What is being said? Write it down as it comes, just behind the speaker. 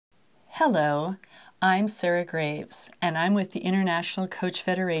Hello, I'm Sarah Graves, and I'm with the International Coach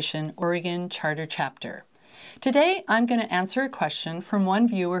Federation Oregon Charter Chapter. Today, I'm going to answer a question from one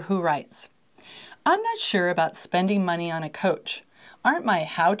viewer who writes, I'm not sure about spending money on a coach. Aren't my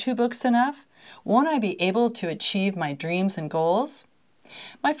how-to books enough? Won't I be able to achieve my dreams and goals?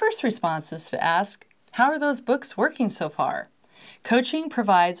 My first response is to ask, how are those books working so far? Coaching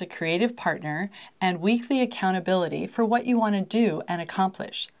provides a creative partner and weekly accountability for what you want to do and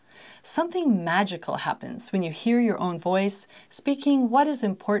accomplish. Something magical happens when you hear your own voice speaking what is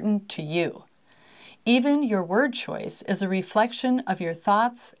important to you. Even your word choice is a reflection of your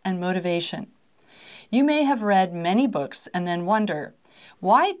thoughts and motivation. You may have read many books and then wonder,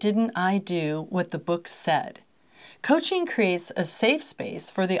 why didn't I do what the book said? Coaching creates a safe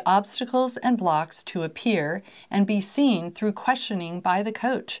space for the obstacles and blocks to appear and be seen through questioning by the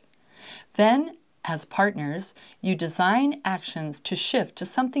coach. Then, as partners, you design actions to shift to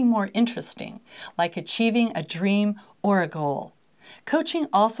something more interesting, like achieving a dream or a goal. Coaching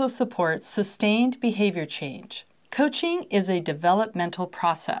also supports sustained behavior change. Coaching is a developmental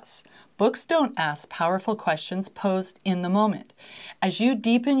process. Books don't ask powerful questions posed in the moment. As you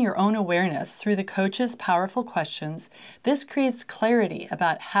deepen your own awareness through the coach's powerful questions, this creates clarity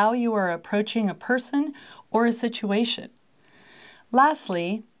about how you are approaching a person or a situation.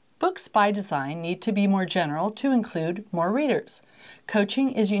 Lastly, books by design need to be more general to include more readers.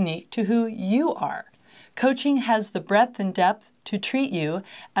 Coaching is unique to who you are. Coaching has the breadth and depth to treat you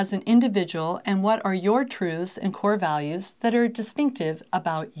as an individual and what are your truths and core values that are distinctive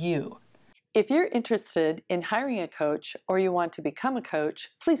about you. If you're interested in hiring a coach or you want to become a coach,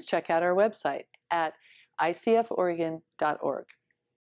 please check out our website at icforegon.org.